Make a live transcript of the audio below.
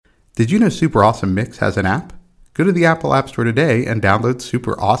Did you know Super Awesome Mix has an app? Go to the Apple App Store today and download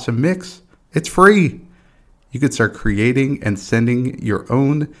Super Awesome Mix. It's free. You could start creating and sending your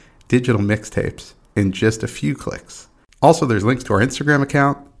own digital mixtapes in just a few clicks. Also, there's links to our Instagram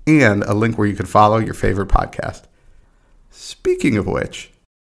account and a link where you can follow your favorite podcast. Speaking of which,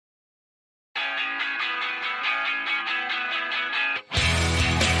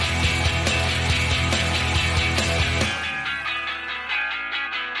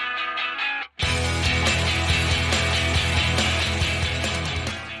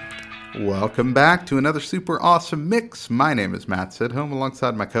 welcome back to another Super Awesome Mix. My name is Matt Sidholm,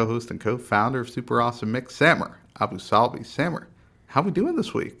 alongside my co-host and co-founder of Super Awesome Mix, Samer Abu Salbi. Samer, how we doing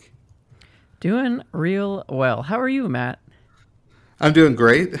this week? Doing real well. How are you, Matt? I'm doing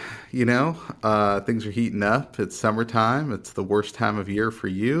great. You know, things are heating up. It's summertime. It's the worst time of year for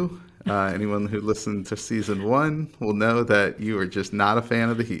you. Anyone who listened to season 1 will know that you are just not a fan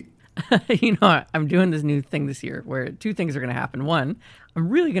of the heat. You know, I'm doing this new thing this year where two things are going to happen. One, I'm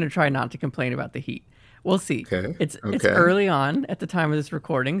really going to try not to complain about the heat. We'll see. Okay. It's early on at the time of this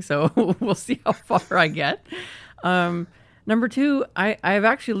recording, so we'll see how far I get. Number two, I've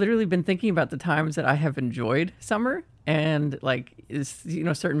actually literally been thinking about the times that I have enjoyed summer and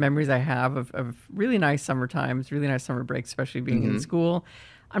certain memories I have of really nice summer times, really nice summer breaks, especially being in school.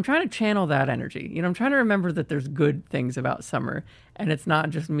 I'm trying to channel that energy. You know, I'm trying to remember that there's good things about summer, and it's not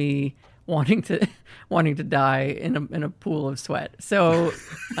just me wanting to die in a pool of sweat. So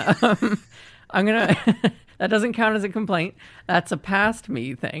I'm gonna. That doesn't count as a complaint. That's a past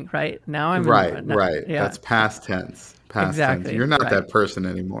me thing, right? Now I'm right. Yeah. That's past tense. Exactly. Tense. You're not that person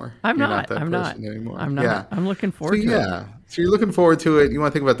anymore. I'm not. Anymore. I'm not. Yeah. I'm looking forward to it. So you're looking forward to it. You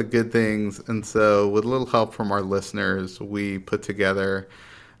want to think about the good things, and so with a little help from our listeners, we put together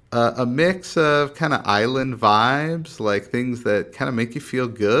a mix of kind of island vibes, like things that kind of make you feel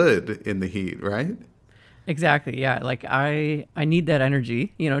good in the heat, right? Exactly. Yeah. Like I need that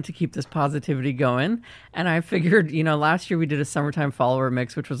energy, to keep this positivity going. And I figured, last year we did a summertime follower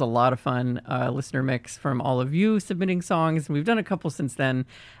mix, which was a lot of fun, listener mix from all of you submitting songs. And we've done a couple since then.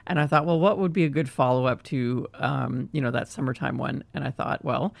 And I thought, well, what would be a good follow up to, that summertime one? And I thought,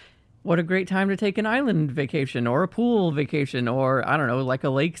 well, what a great time to take an island vacation or a pool vacation or, I don't know, like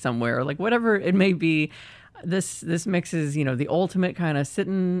a lake somewhere, like whatever it may be. This mix is, the ultimate kind of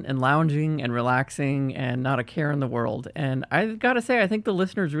sitting and lounging and relaxing and not a care in the world. And I've got to say, I think the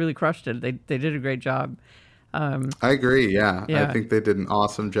listeners really crushed it. They did a great job. I agree. Yeah. I think they did an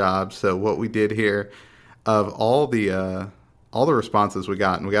awesome job. So what we did here, of all the responses we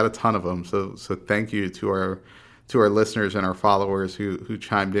got, and we got a ton of them. So thank you to our listeners and our followers who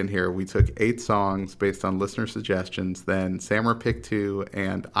chimed in here. We took 8 songs based on listener suggestions. Then Samer picked 2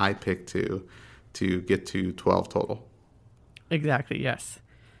 and I picked 2 to get to 12 total. Exactly, yes.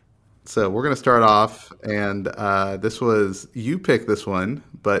 So we're going to start off, and you picked this one,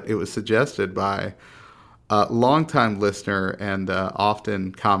 but it was suggested by a longtime listener and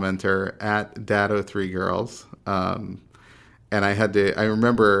often commenter at Dado3Girls. And I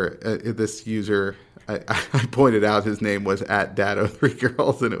remember this user, I pointed out his name was at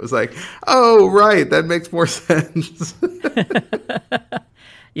Dado3Girls, and it was like, oh, right, that makes more sense.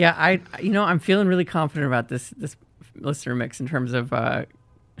 Yeah, I'm feeling really confident about this listener mix in terms of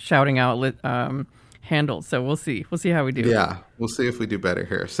shouting out handles. So we'll see how we do. Yeah, we'll see if we do better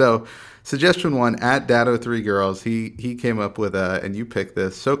here. So suggestion 1 at Dado3Girls, he came up with and you picked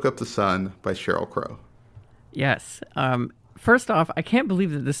this, "Soak Up the Sun" by Sheryl Crow. Yes. First off, I can't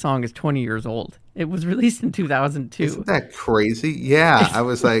believe that this song is 20 years old. It was released in 2002. Isn't that crazy? Yeah, I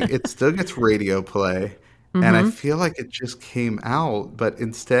was like, it still gets radio play. And I feel like it just came out, but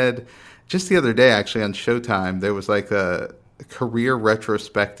instead, just the other day, actually, on Showtime, there was like a career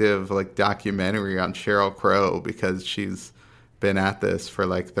retrospective, like documentary on Sheryl Crow, because she's been at this for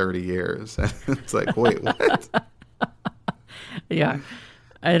like 30 years. And it's like, wait, what? Yeah,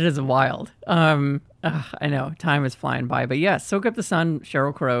 it is wild. I know, time is flying by. But yeah, "Soak Up the Sun,"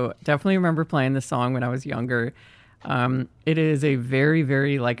 Sheryl Crow. Definitely remember playing this song when I was younger. It is a very,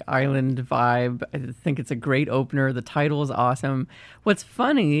 very like island vibe. I think it's a great opener. The title is awesome. What's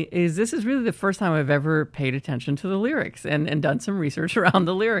funny is this is really the first time I've ever paid attention to the lyrics and done some research around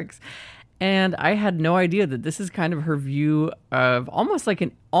the lyrics. And I had no idea that this is kind of her view of almost like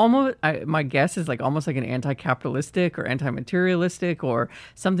my guess is like almost like an anti-capitalistic or anti-materialistic or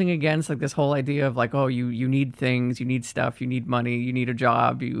something against like this whole idea of like, oh, you need things, you need stuff, you need money, you need a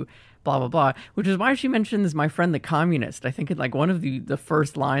job, you blah blah blah. Which is why she mentions my friend the communist. I think in like one of the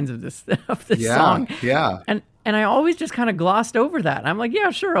first lines of this song. Yeah. And I always just kind of glossed over that. I'm like,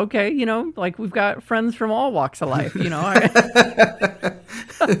 yeah, sure, okay, like we've got friends from all walks of life,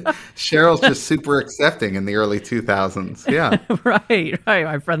 Cheryl's just super accepting in the early 2000s. Yeah. Right.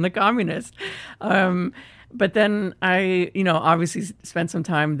 My friend the communist. But then I, obviously spent some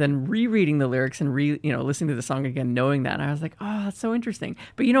time then rereading the lyrics and listening to the song again, knowing that. And I was like, oh, that's so interesting.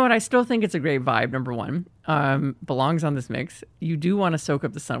 But you know what? I still think it's a great vibe. Number one, belongs on this mix. You do want to soak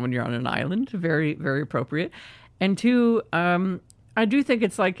up the sun when you're on an island. Very, very appropriate. And two, I do think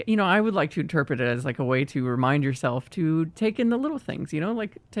it's like, I would like to interpret it as like a way to remind yourself to take in the little things,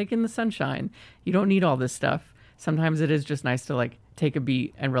 like take in the sunshine. You don't need all this stuff. Sometimes it is just nice to like take a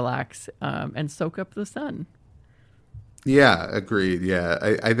beat and relax and soak up the sun. Yeah, agreed. Yeah,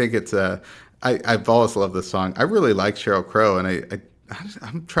 I think it's I've always loved this song. I really like Sheryl Crow, and I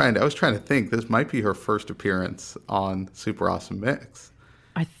was trying to think. This might be her first appearance on Super Awesome Mix.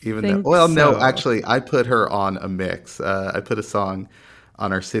 No, actually, I put her on a mix. I put a song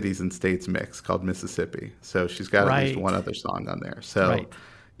on our Cities and States mix called Mississippi. So she's got at least one other song on there. So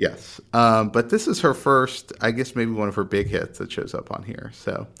yes, but this is her first, I guess maybe one of her big hits that shows up on here.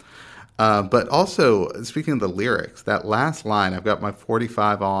 So. But also, speaking of the lyrics, that last line, I've got my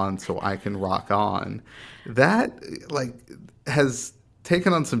 45 on so I can rock on, that like has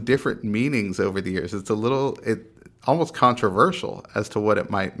taken on some different meanings over the years. It's almost controversial as to what it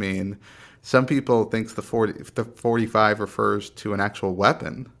might mean. Some people think the 45 refers to an actual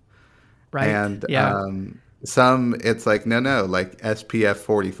weapon. Right. And some, it's like, no, like SPF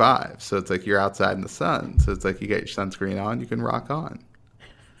 45. So it's like you're outside in the sun. So it's like you get your sunscreen on, you can rock on.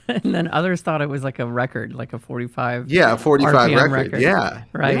 And then others thought it was like a record, like a 45. Yeah, a 45 RPM record. Yeah.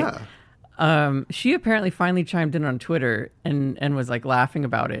 Right. Yeah. She apparently finally chimed in on Twitter and was like laughing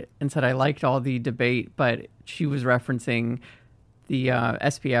about it and said, I liked all the debate, but she was referencing the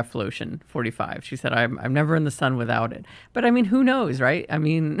SPF lotion 45. She said, I'm never in the sun without it. But I mean, who knows, right? I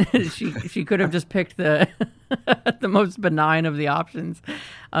mean, she could have just picked the the most benign of the options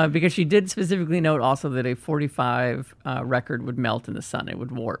because she did specifically note also that a 45 record would melt in the sun. It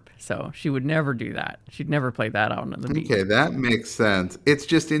would warp. So she would never do that. She'd never play that out on the beach. Okay, that makes sense. It's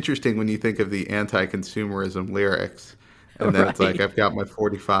just interesting when you think of the anti-consumerism lyrics. And then it's like, I've got my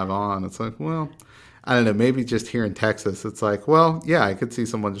 45 on. It's like, well, I don't know, maybe just here in Texas, it's like, well, yeah, I could see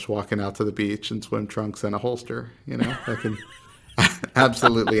someone just walking out to the beach in swim trunks and a holster. That can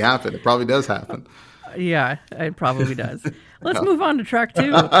absolutely happen. It probably does happen. Yeah, it probably does. Let's move on to track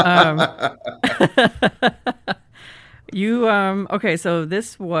 2. Okay, so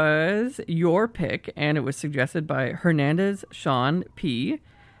this was your pick, and it was suggested by Hernandez Sean P.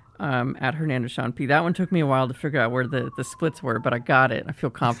 At Hernandez Sean P. That one took me a while to figure out where the splits were, but I got it. I feel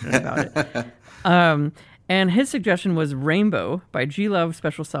confident about it. And his suggestion was Rainbow by G Love,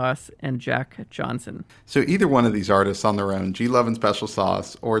 Special Sauce, and Jack Johnson. So either one of these artists on their own, G Love and Special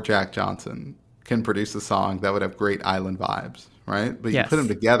Sauce or Jack Johnson, can produce a song that would have great island vibes, right? But you put them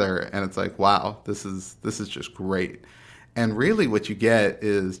together and it's like, wow, this is just great. And really what you get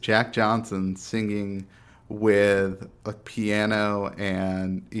is Jack Johnson singing with a piano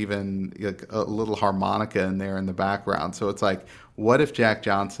and even like a little harmonica in there in the background. So it's like, what if Jack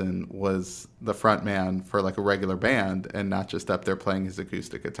Johnson was the front man for like a regular band and not just up there playing his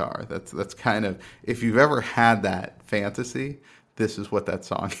acoustic guitar? That's kind of, if you've ever had that fantasy, this is what that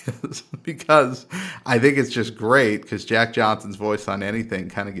song is. Because I think it's just great because Jack Johnson's voice on anything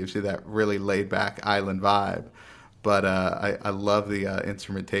kind of gives you that really laid back island vibe. But I love the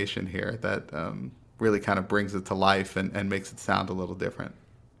instrumentation here that really kind of brings it to life and makes it sound a little different.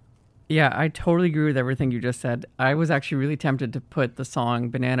 Yeah, I totally agree with everything you just said. I was actually really tempted to put the song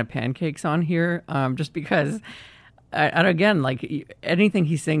Banana Pancakes on here just because, and again, like anything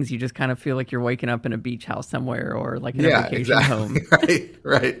he sings, you just kind of feel like you're waking up in a beach house somewhere or like in a vacation home.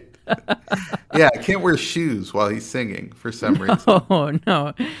 Right. Yeah, I can't wear shoes while he's singing for some reason. Oh,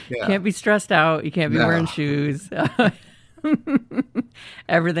 no. Yeah. You can't be stressed out. You can't be wearing shoes.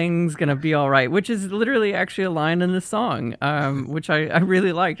 Everything's gonna be all right, which is literally actually a line in the song, which I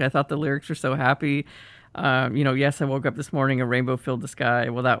really liked. I thought the lyrics were so happy. Yes, I woke up this morning, a rainbow filled the sky.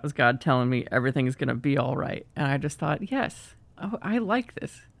 Well, that was God telling me everything's gonna be all right. And I just thought, yes, I like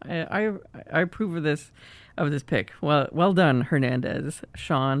this. I approve of this pick. Well done, Hernandez,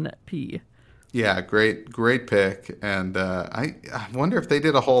 Sean P. Yeah, great pick. And I wonder if they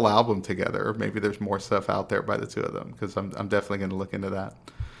did a whole album together, or maybe there's more stuff out there by the two of them, because I'm definitely going to look into that.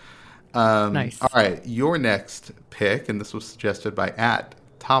 Nice. All right, your next pick, and this was suggested by at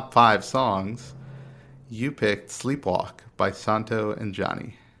Top 5 Songs. You picked Sleepwalk by Santo and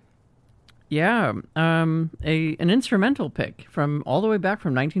Johnny. Yeah, an instrumental pick from all the way back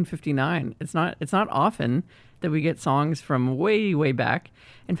from 1959. It's not often that we get songs from way back.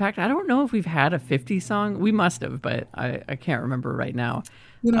 In fact, I don't know if we've had a 50s song. We must have, but I can't remember right now.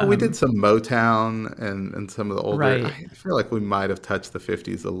 We did some Motown and some of the older. Right. I feel like we might have touched the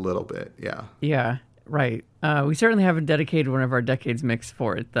 50s a little bit. Yeah. Yeah, right. We certainly haven't dedicated one of our decades mix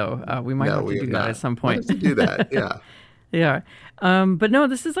for it, though. We might have to do that at some point. Might have to do that. Yeah. Yeah. But no,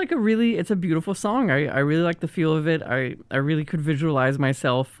 this is like it's a beautiful song. I really like the feel of it. I really could visualize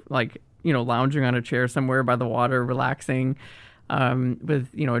myself like, lounging on a chair somewhere by the water, relaxing, with,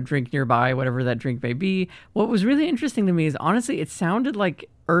 a drink nearby, whatever that drink may be. What was really interesting to me is honestly, it sounded like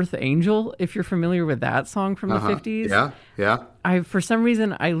Earth Angel, if you're familiar with that song from the 50s. Yeah. Yeah. For some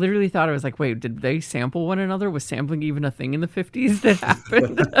reason, I literally thought I was like, wait, did they sample one another? Was sampling even a thing in the 50s that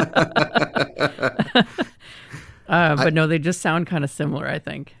happened? But no, they just sound kind of similar, I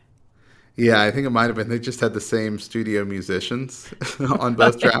think. Yeah, I think it might have been. They just had the same studio musicians on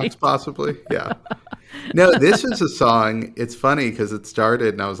both tracks, possibly. Yeah. No, this is a song. It's funny because it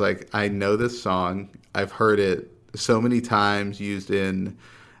started and I was like, I know this song. I've heard it so many times used in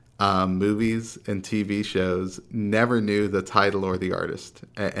movies and TV shows. Never knew the title or the artist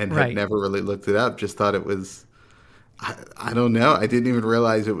and had never really looked it up. Just thought it was... I don't know. I didn't even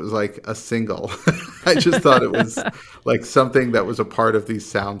realize it was like a single. I just thought it was like something that was a part of these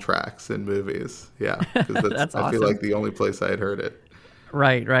soundtracks in movies. Yeah. That's awesome. I feel like the only place I had heard it.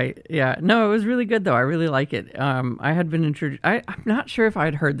 Right. Yeah. No, it was really good though. I really like it. I had been introduced. I'm not sure if I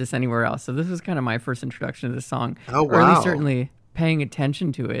had heard this anywhere else. So this was kind of my first introduction to this song. Oh, wow. Or at least certainly paying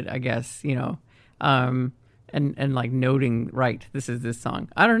attention to it, I guess, and like noting, right, this is this song.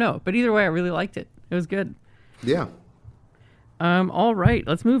 I don't know. But either way, I really liked it. It was good. Yeah. All right,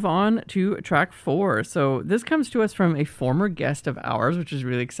 let's move on to track 4. So this comes to us from a former guest of ours, which is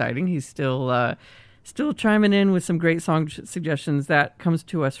really exciting. He's still chiming in with some great song suggestions. That comes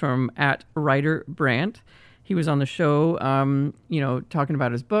to us from at Writer Brandt. He was on the show, talking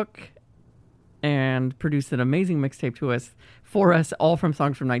about his book and produced an amazing mixtape for us, all from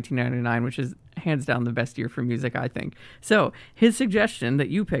songs from 1999, which is hands down the best year for music, I think. So his suggestion that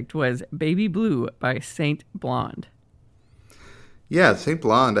you picked was Baby Blue by Saint Blonde. Yeah, Saint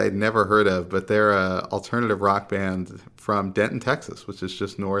Blonde I'd never heard of, but they're an alternative rock band from Denton, Texas, which is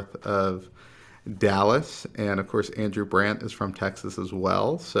just north of Dallas. And, of course, Andrew Brandt is from Texas as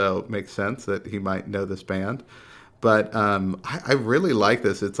well, so it makes sense that he might know this band. But I really like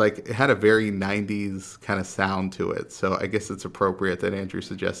this. It's like it had a very 90s kind of sound to it, so I guess it's appropriate that Andrew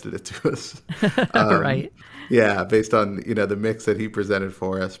suggested it to us. Right. Yeah, based on, the mix that he presented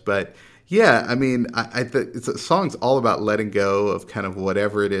for us. But... yeah, I mean, it's a song's all about letting go of kind of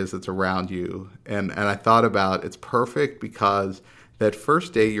whatever it is that's around you. And I thought about it's perfect because that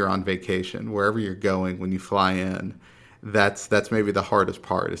first day you're on vacation, wherever you're going, when you fly in, that's maybe the hardest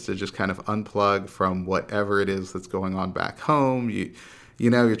part is to just kind of unplug from whatever it is that's going on back home.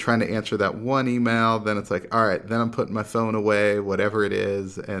 You're trying to answer that one email, then it's like, all right, then I'm putting my phone away, whatever it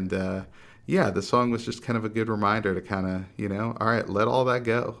is. And the song was just kind of a good reminder to kind of, all right, let all that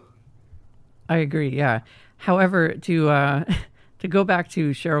go. I agree, yeah. However, to go back to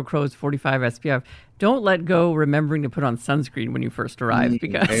Sheryl Crow's 45 SPF, don't let go remembering to put on sunscreen when you first arrive.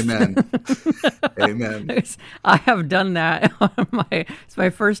 Because Amen. Amen. I have done that on it's my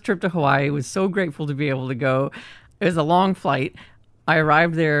first trip to Hawaii. I was so grateful to be able to go. It was a long flight. I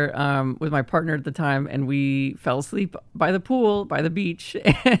arrived there with my partner at the time, and we fell asleep by the pool, by the beach,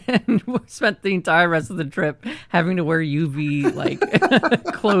 and spent the entire rest of the trip having to wear UV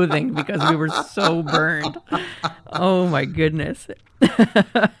clothing because we were so burned. Oh my goodness!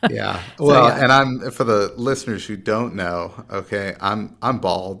 Yeah. Well, and I'm for the listeners who don't know. Okay, I'm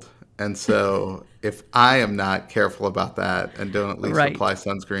bald, and so if I am not careful about that and don't at least apply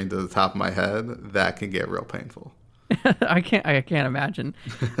sunscreen to the top of my head, that can get real painful. I can't imagine.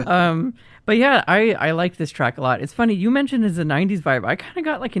 But yeah, I like this track a lot. It's funny, you mentioned it's a 90s vibe. I kind of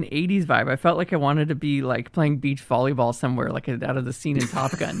got like an 80s vibe. I felt like I wanted to be like playing beach volleyball somewhere, like out of the scene in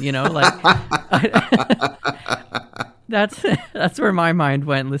Top Gun, that's where my mind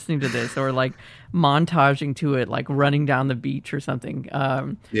went listening to this, or like montaging to it, like running down the beach or something.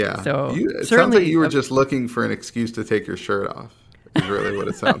 Yeah. So it sounds like you were just looking for an excuse to take your shirt off. Is really what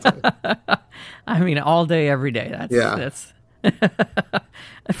it sounds like. I mean, all day, every day. That's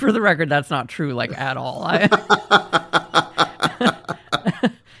for the record, that's not true, like at all.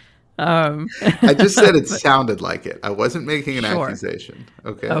 I just said it But sounded like it. I wasn't making an sure. accusation.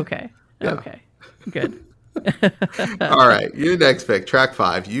 Okay. Okay. Yeah. Okay. Good. All right. Your next pick, track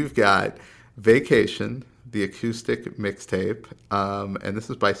 5. You've got Vacation, the acoustic mixtape. And this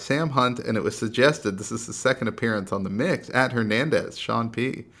is by Sam Hunt. And it was suggested, this is the second appearance on the mix at Hernandez, Sean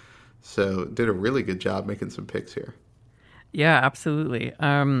P. So did a really good job making some picks here. Yeah, absolutely.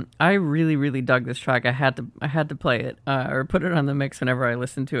 I really, really dug this track. I had to play it or put it on the mix whenever I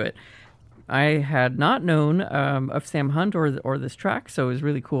listened to it. I had not known of Sam Hunt or this track, so it was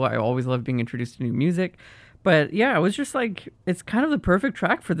really cool. I always love being introduced to new music. But yeah, it was just like, it's kind of the perfect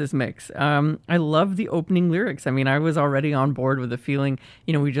track for this mix. I love the opening lyrics. I mean, I was already on board with the feeling.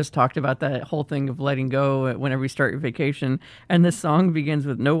 We just talked about that whole thing of letting go whenever you start your vacation. And this song begins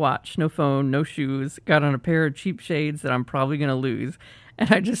with no watch, no phone, no shoes, got on a pair of cheap shades that I'm probably going to lose.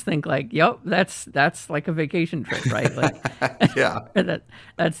 And I just think like, yep, that's like a vacation trip, right? Like Yeah.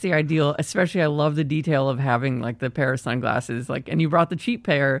 that's the ideal. Especially, I love the detail of having like the pair of sunglasses, like, and you brought the cheap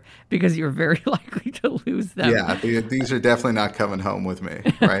pair because you're very likely to lose them. Yeah. These are definitely not coming home with me.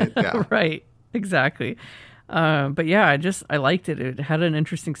 Right. Yeah. Right, exactly. But yeah, I liked it. It had an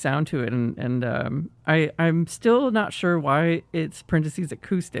interesting sound to it, and I'm still not sure why it's parentheses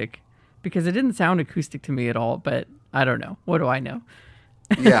acoustic, because it didn't sound acoustic to me at all. But I don't know. What do I know?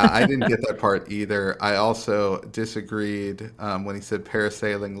 Yeah, I didn't get that part either. I also disagreed when he said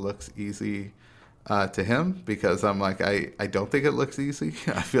parasailing looks easy to him, because I'm like, I don't think it looks easy.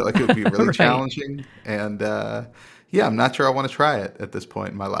 I feel like it would be really Right. challenging. And yeah, I'm not sure I want to try it at this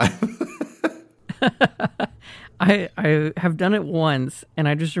point in my life. I have done it once, and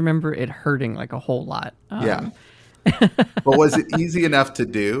I just remember it hurting like a whole lot. Yeah. But was it easy enough to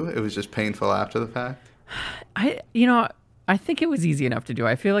do? It was just painful after the fact? I think it was easy enough to do.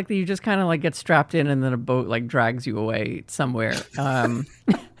 I feel like that you just kind of like get strapped in, and then a boat like drags you away somewhere.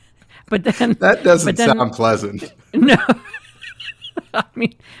 But then, That but doesn't then, sound pleasant. no, I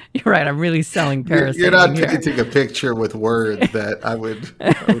mean, you're right. I'm really selling You're not parasailing here. painting a picture with words that I would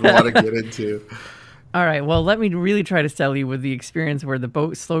want to get into. All right. Well, let me really try to sell you with the experience where the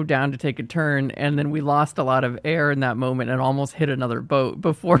boat slowed down to take a turn, and then we lost a lot of air in that moment and almost hit another boat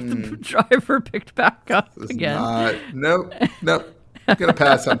before the driver picked back up It's again. not. Nope. Nope. Gonna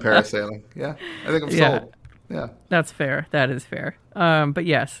pass on parasailing. Yeah, I think I'm Yeah, sold. Yeah. that's fair. That is fair. But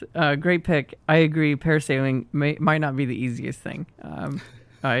yes, great pick. I agree. Parasailing might not be the easiest thing.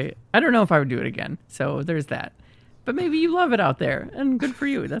 I don't know if I would do it again. So there's that. But maybe you love it out there, and good for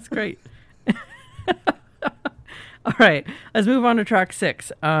you. That's great. All right, let's move on to track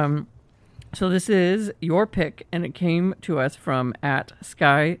 6. So this is your pick, and it came to us from at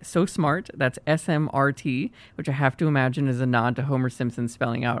Sky So Smart. That's SMRT, which I have to imagine is a nod to Homer Simpson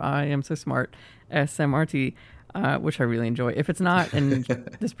spelling out "I am so smart." SMRT, which I really enjoy. If it's not, and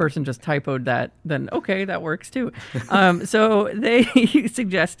this person just typoed that, then okay, that works too. So they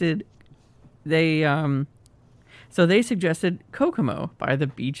suggested they so they suggested Kokomo by the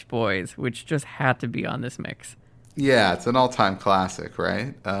Beach Boys, which just had to be on this mix. Yeah, it's an all-time classic,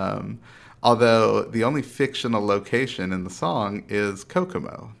 right? Although the only fictional location in the song is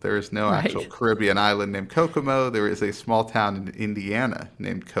Kokomo. There is no actual Right. Caribbean island named Kokomo. There is a small town in Indiana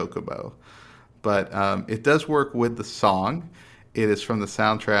named Kokomo. But it does work with the song. It is from the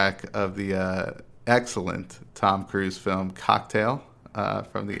soundtrack of the excellent Tom Cruise film Cocktail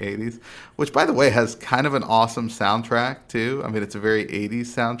from the 80s, which, by the way, has kind of an awesome soundtrack, too. I mean, it's a very 80s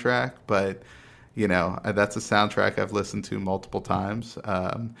soundtrack, but that's a soundtrack I've listened to multiple times.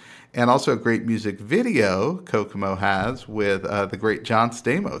 And also a great music video Kokomo has with the great John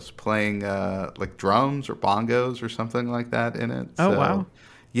Stamos playing like drums or bongos or something like that in it. Oh, So, wow.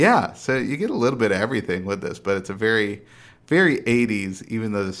 yeah, so you get a little bit of everything with this, but it's a very, very 80s,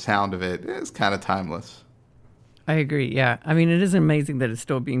 even though the sound of it is kind of timeless. I agree. Yeah. I mean, it is amazing that it's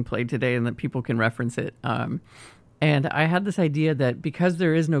still being played today and that people can reference it. And I had this idea that because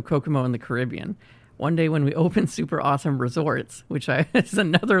there is no Kokomo in the Caribbean, one day when we open super awesome resorts, which is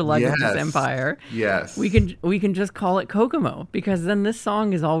another leg of this Yes, empire, we yes, can just call it Kokomo, because then this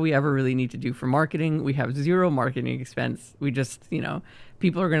song is all we ever really need to do for marketing. We have zero marketing expense. We just,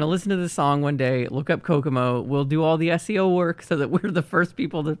 people are going to listen to this song one day, look up Kokomo. We'll do all the SEO work so that we're the first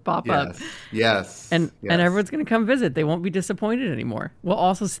people to pop up, yes, yes, and yes. everyone's going to come visit. They won't be disappointed anymore. We'll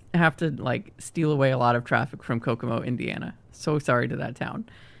also have to like steal away a lot of traffic from Kokomo, Indiana. So sorry to that town.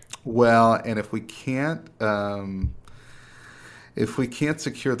 Well, and if we can't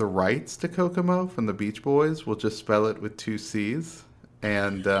secure the rights to Kokomo from the Beach Boys, we'll just spell it with two C's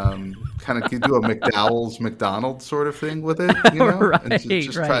and kind of do a McDowell's McDonald's sort of thing with it, and Right,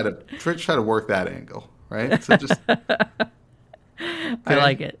 just right. try to work that angle, right? So just I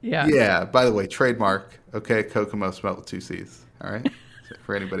like it. Yeah. Yeah. By the way, trademark. Okay, Kokomo spelled with two C's. All right. So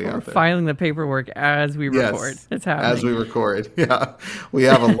for anybody We're out there. filing the paperwork as we record. Yes, It's as happening. we record. Yeah, we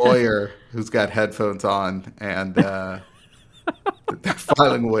have a lawyer who's got headphones on, and they're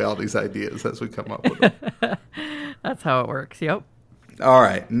filing away all these ideas as we come up with them. That's how it works. Yep. All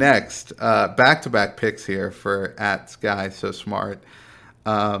right, next, back-to-back picks here for at Sky So Smart,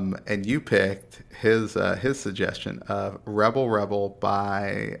 and you picked his suggestion of Rebel Rebel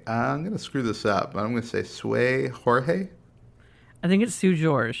by I'm going to screw this up, but I'm going to say Sway Jorge. I think it's Sue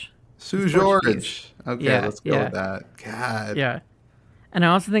George. Sue It's George. Portuguese. Okay, Yeah, let's go yeah. with that. God. Yeah. And I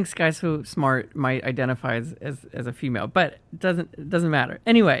also think Sky So Smart might identify as a female, but it doesn't matter.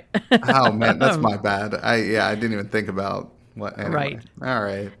 Anyway. Oh man, that's my bad. I didn't even think about what. Anyway. Right. All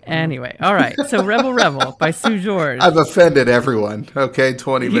right. Anyway. All right. So Rebel Rebel by Sue George. I've offended everyone. Okay,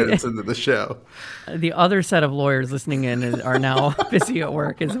 20 minutes into the show. The other set of lawyers listening in are now busy at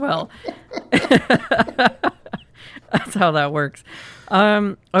work as well. That's how that works.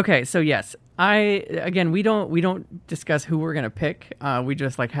 Okay, so yes, we don't discuss who we're gonna pick. We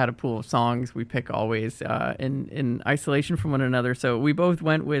just like had a pool of songs we pick always in isolation from one another. So we both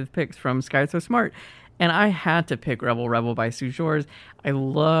went with picks from Sky So Smart, and I had to pick Rebel Rebel by Sue George. I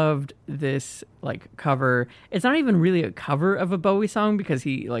loved this like cover. It's not even really a cover of a Bowie song because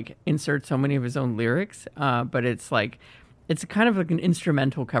he like inserts so many of his own lyrics, but it's like it's kind of like an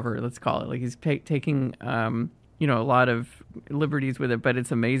instrumental cover. Let's call it like he's taking. A lot of liberties with it, but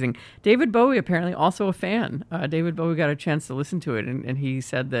it's amazing. David Bowie apparently also a fan. David Bowie got a chance to listen to it, and he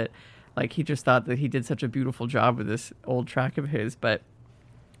said that, like, he just thought that he did such a beautiful job with this old track of his. But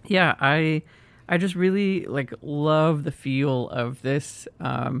yeah, I just really like love the feel of this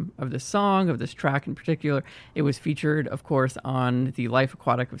song, of this track in particular. It was featured, of course, on The Life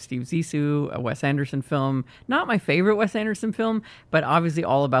Aquatic of Steve Zissou, a Wes Anderson film. Not my favorite Wes Anderson film, but obviously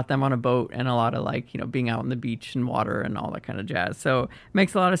all about them on a boat and a lot of like, being out on the beach and water and all that kind of jazz. So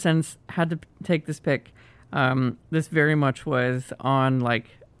makes a lot of sense. Had to take this pick. This very much was on like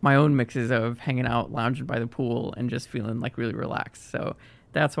my own mixes of hanging out, lounging by the pool, and just feeling like really relaxed. So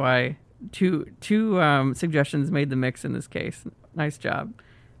that's why two suggestions made the mix in this case. Nice job.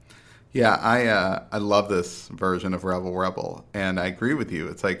 Yeah, I love this version of Rebel Rebel, and I agree with you.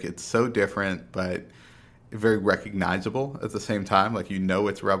 It's like it's so different, but very recognizable at the same time. Like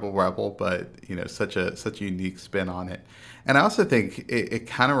it's Rebel Rebel, but such a unique spin on it. And I also think it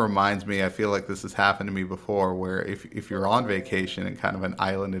kind of reminds me. I feel like this has happened to me before, where if you're on vacation in kind of an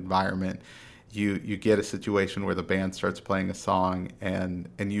island environment, you get a situation where the band starts playing a song and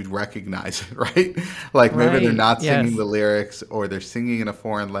you'd recognize it, right? Like maybe they're not singing the lyrics or they're singing in a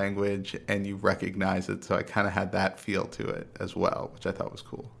foreign language and you recognize it. So I kind of had that feel to it as well, which I thought was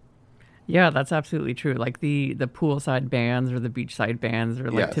cool. Yeah, that's absolutely true. Like the poolside bands or the beachside bands are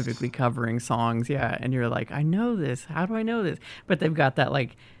like typically covering songs. Yeah. And you're like, I know this. How do I know this? But they've got that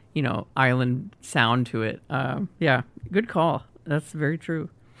like, island sound to it. Yeah, good call. That's very true.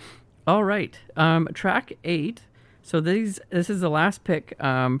 All right. Track 8. So this is the last pick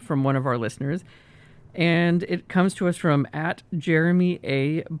from one of our listeners. And it comes to us from at Jeremy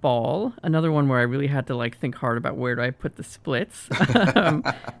A. Ball. Another one where I really had to like think hard about where do I put the splits.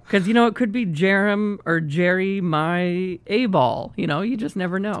 Because, it could be Jerem or Jerry my A. Ball. You just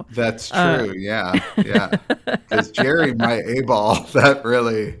never know. That's true. Yeah. Because Jerry my A. Ball, that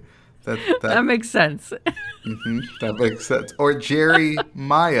really... That makes sense. Mm-hmm, that makes sense. Or Jerry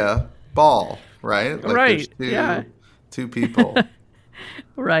Maya Ball, right? Like right. There's two people.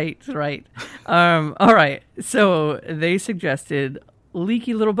 Right. All right. So they suggested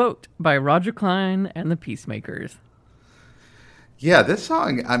Leaky Little Boat by Roger Clyne and the Peacemakers. Yeah, this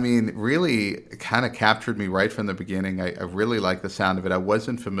song, I mean, really kind of captured me right from the beginning. I really like the sound of it. I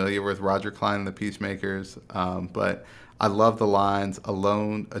wasn't familiar with Roger Clyne and the Peacemakers, but I love the lines,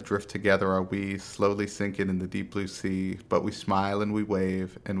 alone, adrift together are we, slowly sinking in the deep blue sea, but we smile and we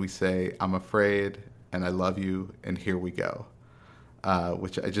wave and we say, I'm afraid and I love you and here we go.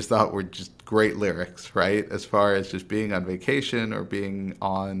 Which I just thought were just great lyrics, right? As far as just being on vacation or being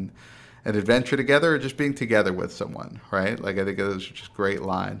on an adventure together or just being together with someone, right? Like I think those are just great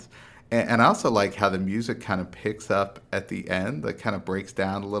lines. And I also like how the music kind of picks up at the end, like kind of breaks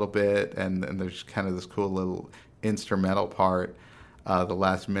down a little bit and there's kind of this cool little instrumental part. The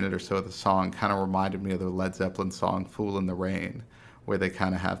last minute or so of the song kind of reminded me of the Led Zeppelin song Fool in the Rain, where they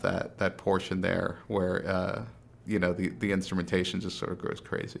kind of have that portion there where the instrumentation just sort of goes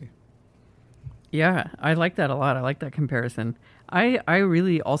crazy. Yeah, I like that a lot. I like that comparison. I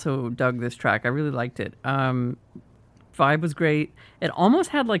really also dug this track. I really liked it. vibe was great. It almost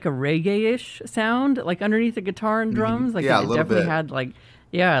had like a reggae-ish sound, like underneath the guitar and drums. Like Yeah, a it little definitely bit. had like,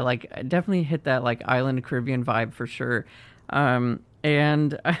 yeah, like it definitely hit that like island Caribbean vibe for sure.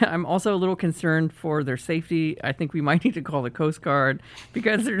 And I'm also a little concerned for their safety. I think we might need to call the Coast Guard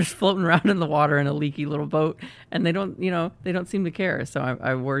because they're just floating around in the water in a leaky little boat, and they don't seem to care. So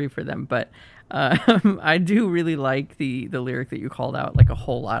I worry for them. But I do really like the lyric that you called out like a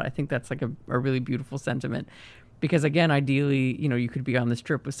whole lot. I think that's like a really beautiful sentiment. Because again, ideally, you could be on this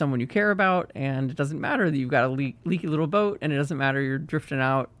trip with someone you care about, and it doesn't matter that you've got a leaky little boat, and it doesn't matter you're drifting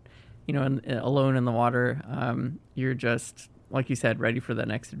out, alone in the water. You're just, like you said, ready for the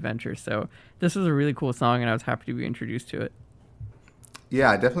next adventure. So this was a really cool song, and I was happy to be introduced to it.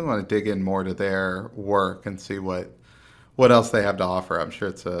 Yeah, I definitely want to dig in more to their work and see what else they have to offer. I'm sure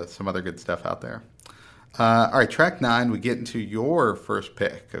it's some other good stuff out there. All right, track 9, we get into your first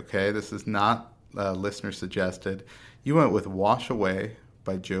pick, okay? This is not listener suggested. You went with Wash Away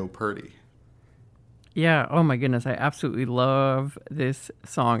by Joe Purdy. Yeah, oh my goodness, I absolutely love this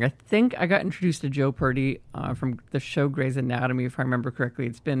song. I think I got introduced to Joe Purdy from the show Grey's Anatomy, if I remember correctly.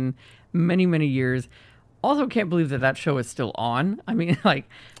 It's been many, many years. Also, can't believe that show is still on. I mean, like,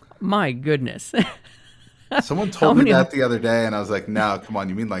 my goodness. Someone told me that the other day, and I was like, no, come on,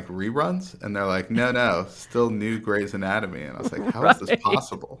 you mean like reruns? And they're like, no, still new Grey's Anatomy. And I was like, how is this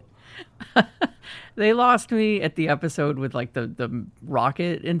possible? They lost me at the episode with like the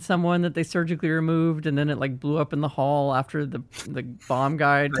rocket in someone that they surgically removed, and then it like blew up in the hall after the bomb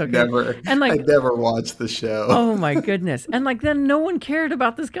guy took it. And like, I never watched the show. Oh my goodness. And like then no one cared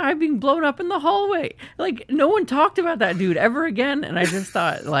about this guy being blown up in the hallway. Like no one talked about that dude ever again. And I just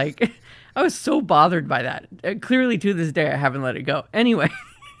thought like I was so bothered by that. Clearly to this day I haven't let it go. Anyway,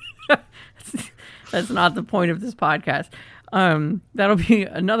 that's not the point of this podcast. That'll be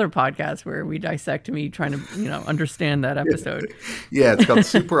another podcast where we dissect me trying to, understand that episode. Yeah, it's called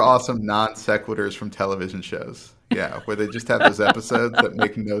Super Awesome Non Sequiturs from Television Shows. Yeah, where they just have those episodes that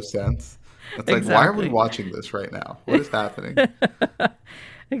make no sense. It's like, why are we watching this right now? What is happening?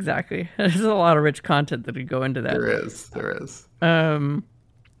 Exactly. There's a lot of rich content that could go into that. There is.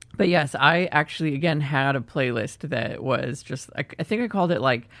 But yes, I actually, again, had a playlist that was just, I think I called it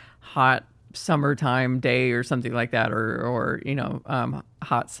like Hot Summertime Day or something like that, or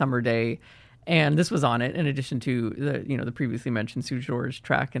Hot Summer Day. And this was on it in addition to the previously mentioned Sue George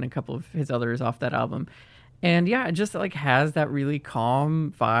track and a couple of his others off that album. And yeah, it just like has that really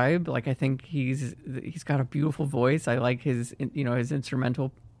calm vibe. Like I think he's got a beautiful voice. I like his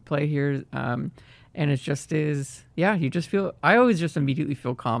instrumental play here. And it just is, yeah, I always just immediately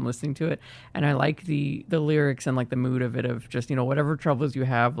feel calm listening to it. And I like the lyrics and like the mood of it, of just, whatever troubles you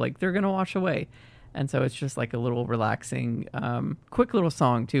have, like they're going to wash away. And so it's just like a little relaxing, quick little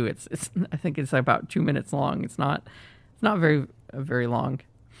song too. It's I think it's about 2 minutes long. It's not very, very long.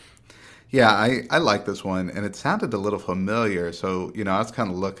 Yeah, I like this one, and it sounded a little familiar. So, I was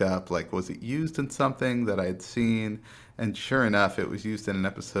kind of look up, like, was it used in something that I had seen? And sure enough, it was used in an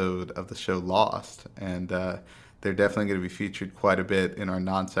episode of the show Lost. And they're definitely going to be featured quite a bit in our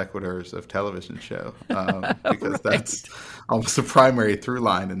non sequiturs of television show, because that's almost the primary through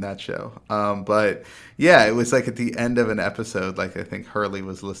line in that show. But yeah, it was like at the end of an episode, like I think Hurley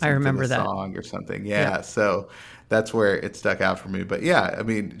was listening to the song or something. Yeah, so that's where it stuck out for me. But yeah, I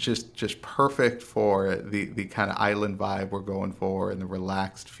mean, just perfect for the kind of island vibe we're going for and the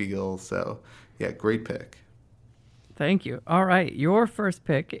relaxed feel. So yeah, great pick. Thank you. All right, your first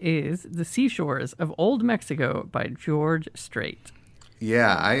pick is The Seashores of Old Mexico by George Strait.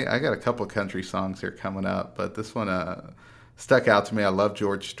 Yeah, I got a couple country songs here coming up, but this one stuck out to me. I love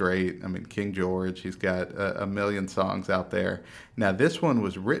George Strait. I mean, King George, he's got a million songs out there. Now, this one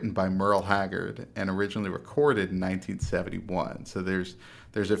was written by Merle Haggard and originally recorded in 1971. So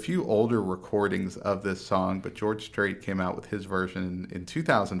there's a few older recordings of this song, but George Strait came out with his version in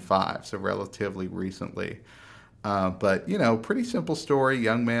 2005, so relatively recently. But, pretty simple story.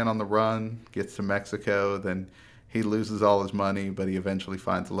 Young man on the run, gets to Mexico, then he loses all his money, but he eventually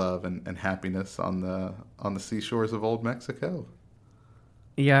finds love and happiness on the seashores of old Mexico.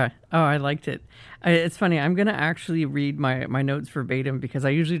 Yeah. Oh, I liked it. It's funny. I'm going to actually read my notes verbatim because I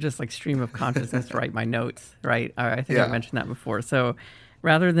usually just like stream of consciousness write my notes, right? I think I mentioned that before. So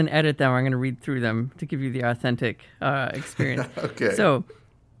rather than edit them, I'm going to read through them to give you the authentic experience. Okay. So,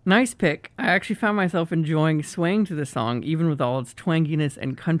 nice pick. I actually found myself enjoying swaying to the song, even with all its twanginess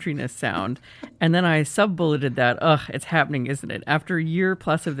and countryness sound. And then I sub-bulleted that, it's happening, isn't it? After a year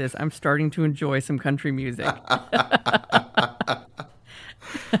plus of this, I'm starting to enjoy some country music.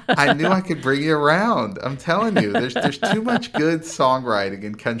 I knew I could bring you around. I'm telling you, there's too much good songwriting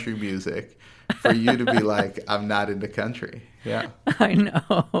in country music for you to be like, I'm not into country. Yeah. I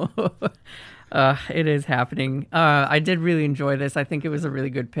know. It is happening. I did really enjoy this. I think it was a really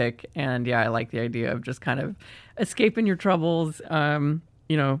good pick. And yeah, I like the idea of just kind of escaping your troubles.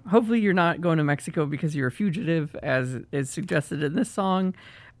 Hopefully you're not going to Mexico because you're a fugitive, as is suggested in this song.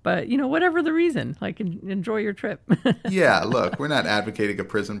 But, whatever the reason, like, enjoy your trip. Yeah, look, we're not advocating a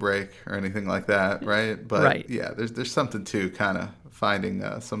prison break or anything like that, right? But right. yeah, there's something to kind of finding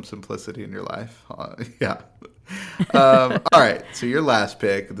some simplicity in your life. Yeah. All right, so your last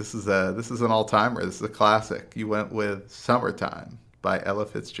pick. This is an all timer. This is a classic. You went with "Summertime" by Ella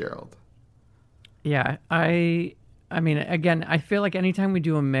Fitzgerald. Yeah, I mean, again, I feel like anytime we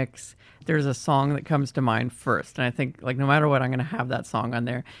do a mix, there's a song that comes to mind first, and I think like no matter what, I'm going to have that song on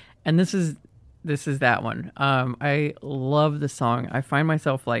there. And this is that one. I love the song. I find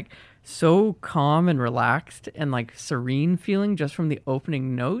myself like so calm and relaxed and like serene feeling just from the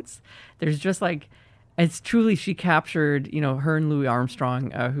opening notes. There's just like, it's truly, she captured, her and Louis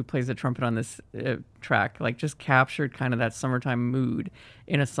Armstrong, who plays the trumpet on this track, like just captured kind of that summertime mood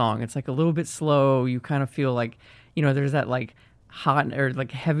in a song. It's like a little bit slow. You kind of feel like, there's that like hot or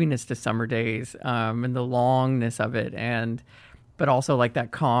like heaviness to summer days, and the longness of it, but also like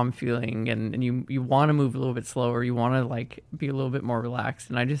that calm feeling, and you want to move a little bit slower. You want to like be a little bit more relaxed.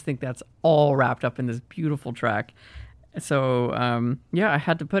 And I just think that's all wrapped up in this beautiful track. So, I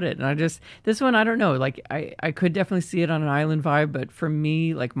had to put it. And this one, I don't know, like I could definitely see it on an island vibe, but for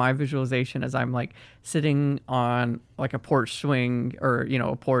me, like my visualization as I'm like sitting on like a porch swing or,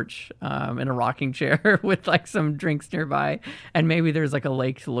 a porch, in a rocking chair with like some drinks nearby. And maybe there's like a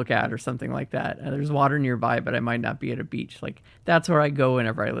lake to look at or something like that. And there's water nearby, but I might not be at a beach. Like that's where I go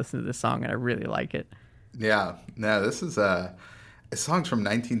whenever I listen to this song, and I really like it. Yeah. No, this is a song's from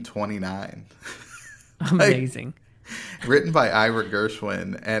 1929. Amazing. Written by Ira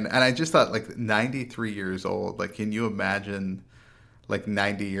Gershwin, and I just thought, like, 93 years old, like, can you imagine like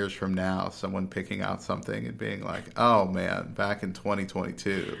 90 years from now someone picking out something and being like, oh man, back in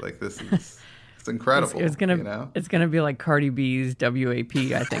 2022, like this is it's incredible. It's gonna be like Cardi B's WAP.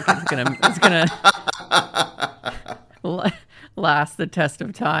 I think it's gonna last the test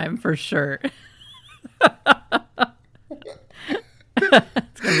of time for sure.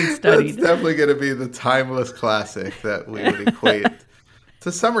 It's going to be studied. It's definitely going to be the timeless classic that we would equate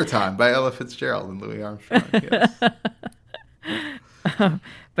to "Summertime" by Ella Fitzgerald and Louis Armstrong. Yes.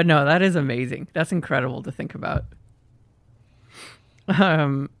 But no, that is amazing. That's incredible to think about.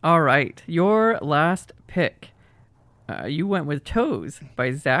 All right, your last pick. You went with "Toes"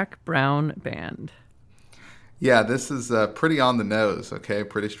 by Zac Brown Band. Yeah, this is pretty on the nose, okay?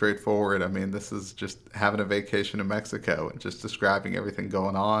 Pretty straightforward. I mean, this is just having a vacation in Mexico and just describing everything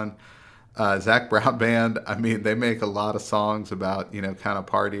going on. Zac Brown Band, I mean, they make a lot of songs about, kind of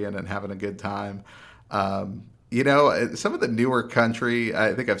partying and having a good time. Some of the newer country,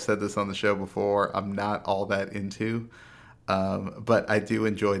 I think I've said this on the show before, I'm not all that into. But I do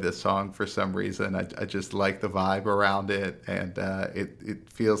enjoy this song for some reason. I just like the vibe around it, and it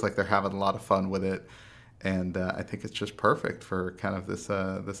feels like they're having a lot of fun with it. And I think it's just perfect for kind of this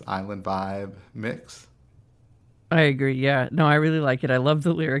island vibe mix. I agree. Yeah. No, I really like it. I love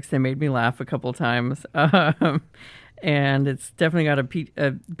the lyrics. They made me laugh a couple times. And it's definitely got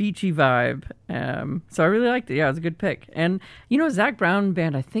a beachy vibe. So I really liked it. Yeah, it was a good pick. And, Zac Brown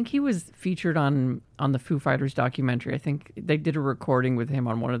Band, I think he was featured on the Foo Fighters documentary. I think they did a recording with him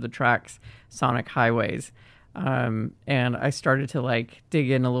on one of the tracks, Sonic Highways. And I started to like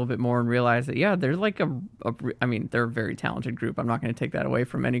dig in a little bit more and realize that, yeah, they're like they're a very talented group. I'm not going to take that away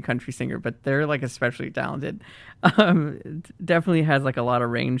from any country singer, but they're like especially talented. It definitely has like a lot of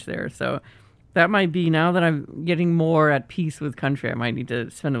range there. So that might be, now that I'm getting more at peace with country, I might need to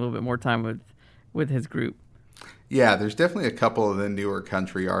spend a little bit more time with his group. Yeah, there's definitely a couple of the newer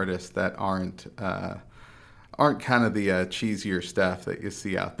country artists that aren't kind of the cheesier stuff that you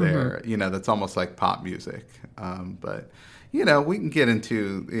see out there, that's almost like pop music. But, we can get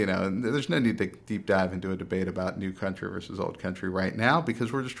into, there's no need to deep dive into a debate about new country versus old country right now,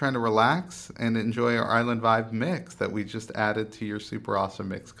 because we're just trying to relax and enjoy our island vibe mix that we just added to your Super Awesome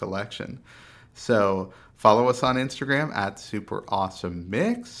Mix collection. So follow us on Instagram at Super Awesome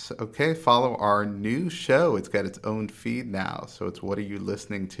Mix. Okay, follow our new show. It's got its own feed now. So it's What Are You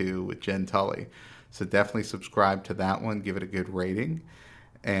Listening To with Jen Tully. So definitely subscribe to that one. Give it a good rating.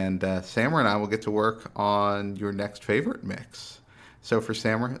 And Samara and I will get to work on your next favorite mix. So for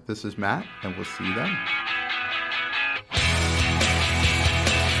Samara, this is Matt, and we'll see you then.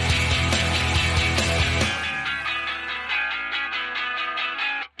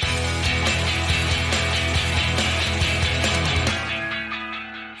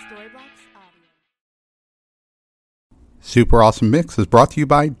 Storyblocks Audio. Super Awesome Mix is brought to you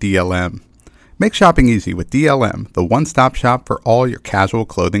by DLM. Make shopping easy with DLM, the one-stop shop for all your casual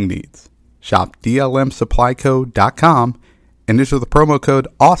clothing needs. Shop dlmsupplyco.com and enter the promo code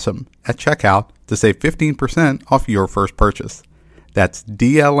AWESOME at checkout to save 15% off your first purchase. That's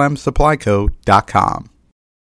dlmsupplyco.com.